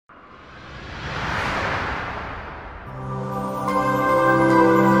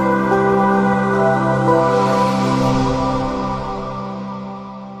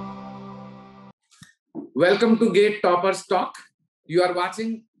Welcome to Gate Toppers Talk. You are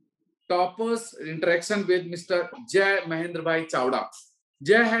watching Toppers interaction with Mr. Mahendarbhai Chavda.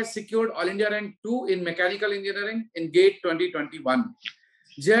 Jay has secured All India Rank 2 in Mechanical Engineering in GATE 2021.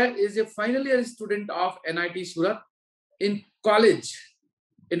 Jay is a final year student of NIT Surat. In college,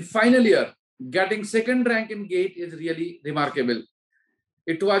 in final year, getting second rank in GATE is really remarkable.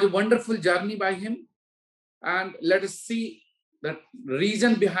 It was a wonderful journey by him, and let us see the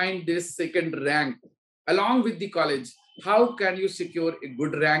reason behind this second rank. Along with the college, how can you secure a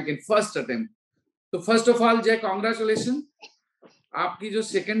good rank in first attempt? So first of all, Jay, congratulations. आपकी जो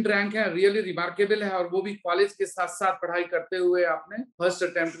second rank है really remarkable है, और वो भी college के साथ साथ पढ़ाई करते हुए आपने फर्स्ट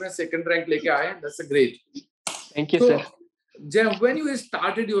अटेम्प्ट में सेकंड रैंक लेके आए. That's a great. Thank you sir. Jay, when you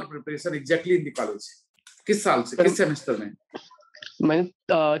started your preparation exactly in the college? किस साल से, किस सेमेस्टर में? मैंने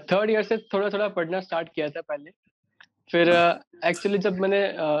थर्ड ईयर से थोड़ा थोड़ा पढ़ना स्टार्ट किया था पहले. फिर एक्चुअली जब मैंने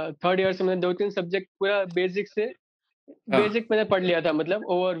थर्ड ईयर से मैंने 2-3 सब्जेक्ट पूरा बेसिक मैंने पढ़ लिया था, मतलब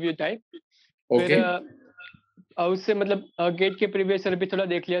ओवरव्यू टाइप. फिर उससे मतलब गेट के प्रीवियस ईयर भी थोड़ा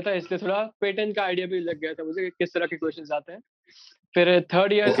देख लिया था, इसलिए थोड़ा पैटर्न का आइडिया भी लग गया था मुझे किस तरह के क्वेश्चंस आते हैं. फिर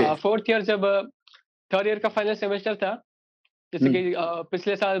फोर्थ ईयर जब थर्ड ईयर का फाइनल सेमेस्टर था, जैसे कि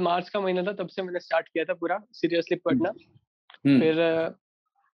पिछले साल मार्च का महीना था, तब से मैंने स्टार्ट किया था पूरा सीरियसली पढ़ना. फिर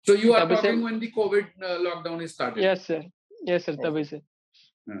So you are talking when the COVID lockdown is started? Yes sir, तभी से.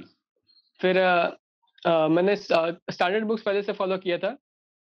 फिर मैंने स्टैंडर्ड बुक्स पहले से फॉलो किया था.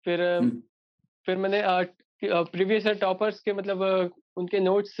 फिर मैंने प्रीवियस टॉपर्स के मतलब उनके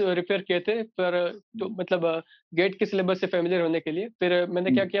नोट्स रिपेयर किए थे, पर तो मतलब गेट के सिलेबस से फेमिलियर होने के लिए. फिर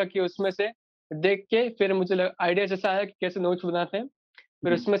मैंने क्या किया कि उसमें से देख के फिर मुझे आइडिया जैसा आया कि कैसे नोट्स बनाते हैं.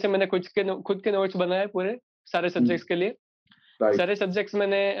 फिर उसमें से मैंने खुद के नोट्स बनाए पूरे सारे सब्जेक्ट्स के लिए. सारे सब्जेक्ट्स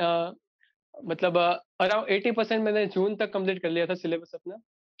मैंने मतलब अराउंड 80% मैंने जून तक कंप्लीट कर लिया था सिलेबस अपना.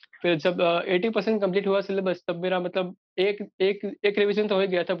 फिर जब 80% कंप्लीट हुआ सिलेबस, तब मेरा मतलब एक रिवीजन तो हो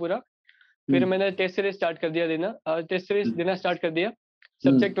गया था पूरा. फिर मैंने टेस्ट सीरीज स्टार्ट कर दिया स्टार्ट कर दिया.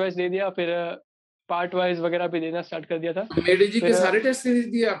 सब्जेक्ट वाइज दे दिया, फिर पार्ट वाइज वगैरह भी देना स्टार्ट कर दिया था. मेडी के सारे टेस्ट सीरीज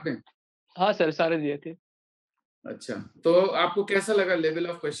दिए आपने? हाँ सर, सारे दिए थे. अच्छा, तो आपको कैसा लगा level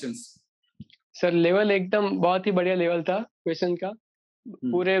of questions? Sir level एकदम बहुत ही बढ़िया लेवल था क्वेश्चन का.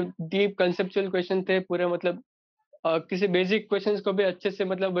 पूरे डीप कंसेप्चुअल क्वेश्चन थे पूरे, मतलब किसी बेसिक क्वेश्चंस को भी अच्छे से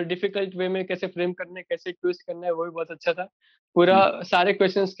मतलब डिफिकल्ट वे में कैसे फ्रेम करना है, कैसे ट्विस्ट करना है, वो भी बहुत अच्छा था. पूरा सारे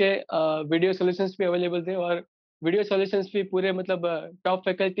क्वेश्चंस के वीडियो सॉल्यूशंस भी अवेलेबल थे, और वीडियो सॉल्यूशंस भी पूरे मतलब टॉप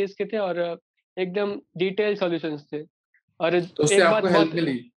फैकल्टीज के थे, और एकदम डिटेल सॉल्यूशंस थे. और तो एक बात हेल्प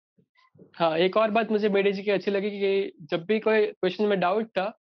मिली. हाँ, एक और बात मुझे मेडी जी की अच्छी लगी कि जब भी कोई क्वेश्चन में डाउट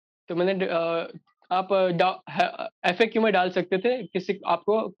था तो मैंने आप FAQ में डाल सकते थे, किसी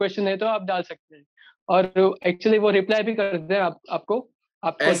आपको क्वेश्चन है तो आप डाल सकते हैं, और एक्चुअली वो रिप्लाई भी करते हैं आपको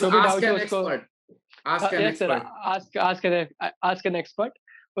जो भी डाउट है उसको. Yes sir, ask an expert.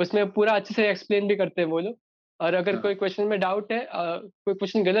 उसमें पूरा अच्छे से एक्सप्लेन भी करते हैं वो लोग. और अगर कोई क्वेश्चन में डाउट है, कोई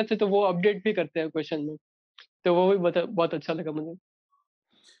क्वेश्चन गलत है, तो वो अपडेट भी करते हैं क्वेश्चन में. तो वो भी बहुत अच्छा लगा मुझे.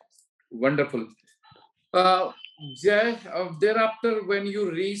 Wonderful. Jay, thereafter when you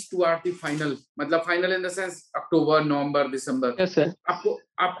reach toward the final, मतलब final in the sense October, November, December. Yes sir.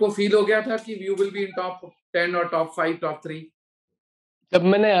 आपको फील हो गया था कि you will be in top 10 और top 5, top 3? जब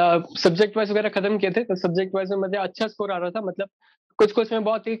मैंने सब्जेक्ट वाइज वगैरह खत्म किए थे, तो सब्जेक्ट वाइज में मुझे अच्छा स्कोर आ रहा था. मतलब कुछ में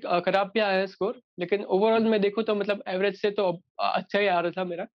बहुत ही खराब भी आया है स्कोर, लेकिन ओवरऑल में देखो तो मतलब एवरेज से तो अच्छा ही आ रहा था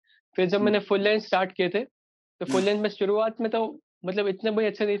मेरा. फिर जब मैंने फुल लेंथ स्टार्ट किए थे, तो फुल लेंथ में शुरुआत में तो मतलब इतने भी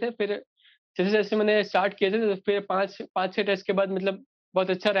अच्छे नहीं थे. फिर जैसे जैसे मैंने स्टार्ट किए थे, तो फिर 5-6 टेस्ट के बाद मतलब बहुत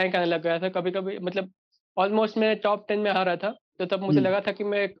अच्छा रैंक आने लग गया था. कभी कभी मतलब ऑलमोस्ट मैं टॉप 10 में आ रहा था. तो तब मुझे लगा था कि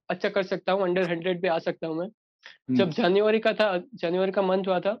मैं अच्छा कर सकता हूँ, अंडर 100 भी आ सकता हूँ मैं. जब जनवरी का मंथ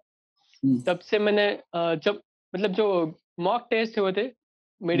हुआ था, तब से मैंने जब मतलब जो मॉक टेस्ट हुए थे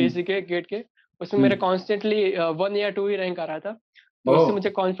मेडीसी के गेट के, उसमें मेरा कॉन्स्टेंटली 1 या 2 ही रैंक आ रहा था. तो उससे मुझे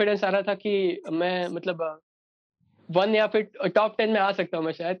कॉन्फिडेंस आ रहा था कि मैं मतलब 1 या फिर टॉप 10 में आ सकता हूँ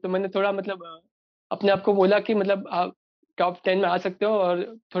मैं शायद. तो मैंने थोड़ा मतलब अपने आप को बोला कि मतलब आप टॉप 10 में आ सकते हो,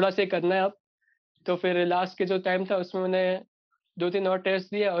 और थोड़ा से करना है आप. तो फिर लास्ट के जो टाइम था उसमें मैंने 2-3 और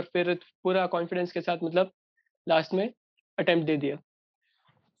टेस्ट दिए, और फिर पूरा कॉन्फिडेंस के साथ मतलब लास्ट में अटेम्प्ट दे दिया.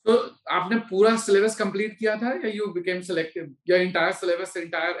 तो आपने पूरा सिलेबस कंप्लीट किया था, या यू बिकेम सिलेक्टिव, या entire syllabus,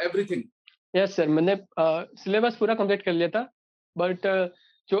 entire everything? Yes sir, मैंने सिलेबस पूरा कंप्लीट कर लिया था, बट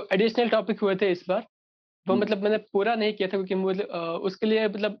जो एडिशनल टॉपिक हुए थे इस बार, वो मतलब मैंने पूरा नहीं किया था, क्योंकि मुझे उसके लिए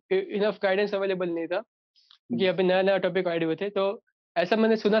मतलब इनफ गाइडेंस अवेलेबल नहीं था, क्योंकि अभी नया टॉपिक ऐड हुए थे. तो ऐसा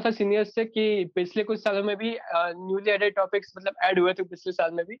मैंने सुना था सीनियर्स से कि पिछले कुछ सालों में भी न्यूली एडेड टॉपिक्स मतलब ऐड हुए थे पिछले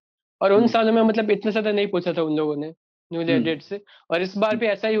साल में भी, और उन सालों में मतलब इतना ज्यादा नहीं पूछा था उन लोगों ने न्यूली एडेड से. और इस बार भी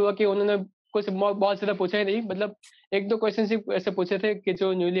ऐसा ही हुआ कि उन्होंने कुछ बहुत ज़्यादा पूछा ही नहीं, मतलब 1-2 क्वेश्चन सिर्फ ऐसे पूछे थे कि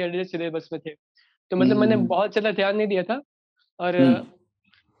जो न्यूली एडेड सिलेबस में थे। तो मतलब मैंने बहुत ज़्यादा ध्यान नहीं दिया था और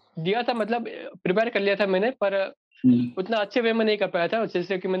दिया था, मतलब प्रिपेयर कर लिया था मैंने, पर उतना अच्छे वे में नहीं कर पाया था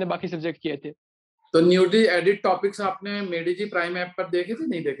जैसे कि मैंने बाकी सब्जेक्ट किए थे। तो न्यूली एडिट टॉपिक्स आपने मेडी प्राइम ऐप पर देखे थे,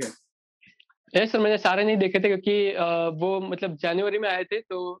 नहीं देखे? सर मैंने सारे नहीं देखे थे क्योंकि वो मतलब जनवरी में आए थे,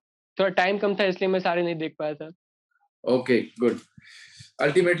 तो थोड़ा टाइम कम था, इसलिए मैं सारे नहीं देख पाया था। Okay, good.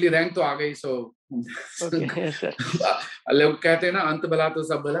 अल्टीमेटली रैंक तो आ गई, सो ओके, यस सर। लोग कहते हैं ना, अंत भला तो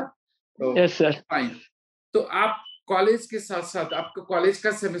सब भला। तो यस सर। फाइन। तो आप कॉलेज के साथ साथ आपको कॉलेज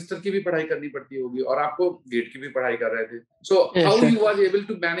का सेमेस्टर की भी पढ़ाई करनी पड़ती होगी और आपको गेट की भी पढ़ाई कर रहे थे। So yes how sir. You was able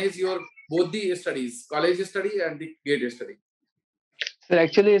to manage your both the studies, college study and the gate study? Sir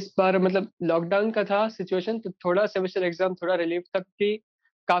actually इस बार मतलब लॉकडाउन का था सिचुएशन, तो थोड़ा सेमेस्टर एग्जाम थोड़ा रिलीफ तक थी।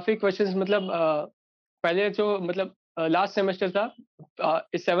 काफ़ी क्वेश्चंस मतलब पहले जो मतलब लास्ट सेमेस्टर था,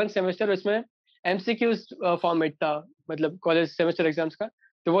 इस 7th सेमेस्टर, उसमें एमसीक्यूज फॉर्मेट था, मतलब कॉलेज सेमेस्टर एग्जाम्स का।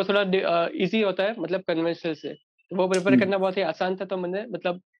 तो वो थोड़ा इजी होता है मतलब कन्वेंशनल से, तो वो प्रिपेयर करना बहुत ही आसान था। तो मैंने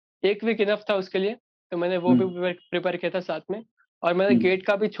मतलब 1 वीक इनफ था उसके लिए, तो मैंने वो भी प्रिपेयर किया था साथ में। और मैंने गेट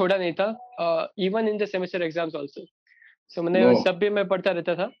का भी छोड़ा नहीं था, even in the semester exams also. सो मैंने सब भी मैं पढ़ता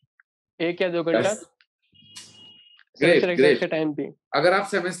रहता था 1 या 2 घंटा सेमेस्टर ग्रेट, एग्जाम्स ग्रेट। के टाइम भी। अगर आप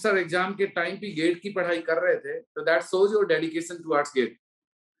सेमेस्टर एग्जाम के टाइम पे गेट की पढ़ाई कर रहे थे तो that shows your dedication towards gate.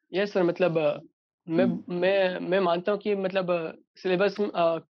 Yes sir, मतलब मैं मैं मानता हूँ कि मतलब सिलेबस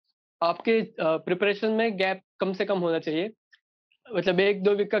आपके प्रिपरेशन में गैप कम से कम होना चाहिए। मतलब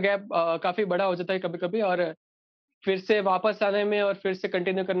 1-2 वीक का गैप काफ़ी बड़ा हो जाता है कभी-कभी, और फिर से वापस आने में और फिर से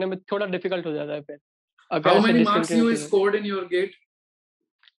कंटिन्यू करने में थोड़ा डिफिकल्ट हो जाता है फिर, अगर हाउ ऐसे मेनी मार्क्स डिसकंटिन्यू यू किया। Scored in your gate?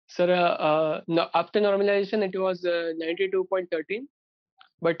 Sir after normalisation it was 92.13,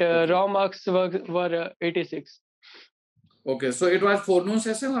 but Okay. raw marks were 86. Okay, so it was forenoon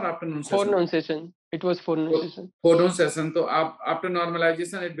session or afternoon session? Forenoon session. It was forenoon session. Forenoon session. तो आप after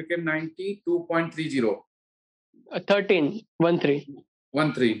normalization it became 92.30. 13.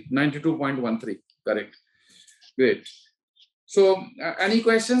 13. 92.13. Correct. Great. So any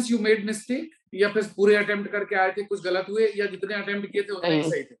questions you made mistake या फिर पूरे attempt करके आए थे, कुछ गलत हुए या जितने अटेम्प्ट किए थे उतने ही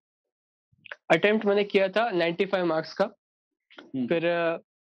सही थे? अटेम्प्ट मैंने किया था 95 मार्क्स का। फिर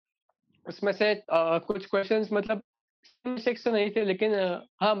उसमें से कुछ क्वेश्चंस मतलब मिस्टेक्स तो नहीं थे, लेकिन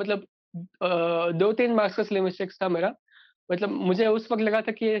हाँ मतलब 2-3 मार्क्स का स्लिप मिस्टेक्स था मेरा। मतलब मुझे उस वक्त लगा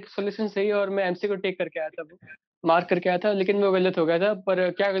था कि एक सॉल्यूशन सही है और मैं एमसीक्यू टेक करके आया था, वो मार्क करके आया था, लेकिन वो गलत हो गया था। पर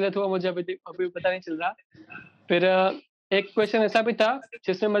क्या गलत हुआ मुझे अभी पता नहीं चल रहा। फिर एक क्वेश्चन ऐसा भी था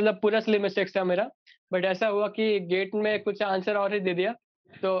जिसमें मतलब पूरा स्लिप मिस्टेक्स था मेरा, बट ऐसा हुआ कि गेट में कुछ आंसर और ही दे दिया,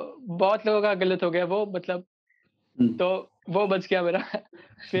 तो बहुत लोगों का गलत हो गया वो, मतलब तो वो बच गया मेरा।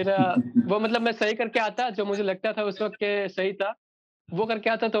 फिर वो मतलब मैं सही करके आता, जो मुझे लगता था उस वक्त के सही था, वो करके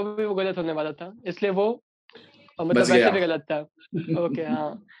आता तो भी वो गलत होने वाला था, इसलिए वो बच मतलब वैसे गया। भी गलत था। ओके,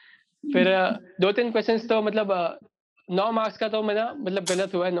 हाँ। फिर 2-3 क्वेश्चंस तो मतलब 9 मार्क्स का तो मेरा मतलब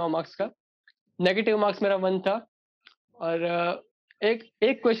गलत हुआ है, 9 मार्क्स का। नेगेटिव मार्क्स मेरा 1 था, और एक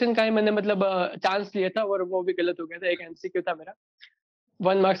एक क्वेश्चन का ही मैंने मतलब चांस लिया था और वो भी गलत हो गया था। एक एमसीक्यू था मेरा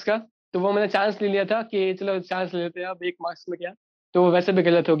 1 मार्क्स का, तो वो मैंने चांस ले लिया था कि चलो चांस ले लेते हैं अब 1 मार्क्स में क्या, तो वो वैसे भी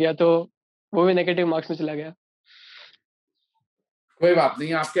गलत हो गया, तो वो भी नेगेटिव मार्क्स में चला गया। कोई बात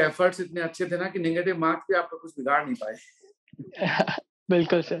नहीं, आपके एफर्ट्स इतने अच्छे थे ना कि नेगेटिव मार्क्स भी आपका कुछ बिगाड़ नहीं पाए।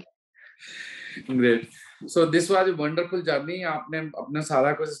 बिल्कुल sir. Great. So this was a wonderful journey. आपने अपना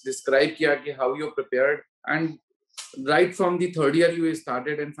सारा कुछ डिस्क्राइब किया कि how you prepared, and right from the third year you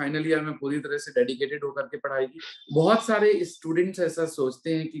started and final year में पूरी तरह से डेडिकेटेड होकर के पढ़ाई की। बहुत सारे स्टूडेंट्स ऐसा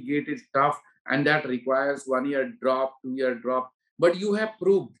सोचते हैं कि gate is tough and that requires 1 year drop, 2 year drop, but you have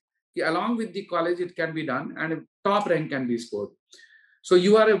proved कि along with the college it can be done and a top rank can be scored. So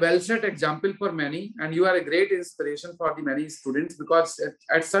you are a well set example for many, and you are a great inspiration for the many students, because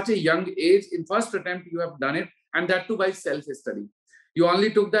at such a young age, in first attempt you have done it, and that too by self study. You only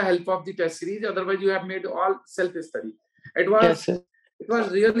took the help of the test series, otherwise you have made all self study. It yes was sir. it was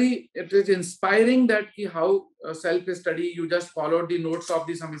really, it is inspiring that how self study, you just followed the notes of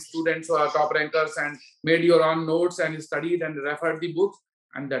the some students who are top rankers and made your own notes and studied and referred the books,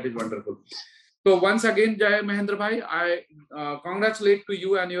 and that is wonderful. So once again, Jai Mahendarbhai, I congratulate to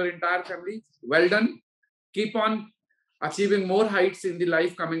you and your entire family. Well done. Keep on achieving more heights in the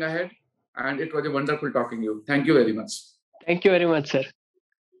life coming ahead. And it was a wonderful talking to you. Thank you very much. Thank you very much sir.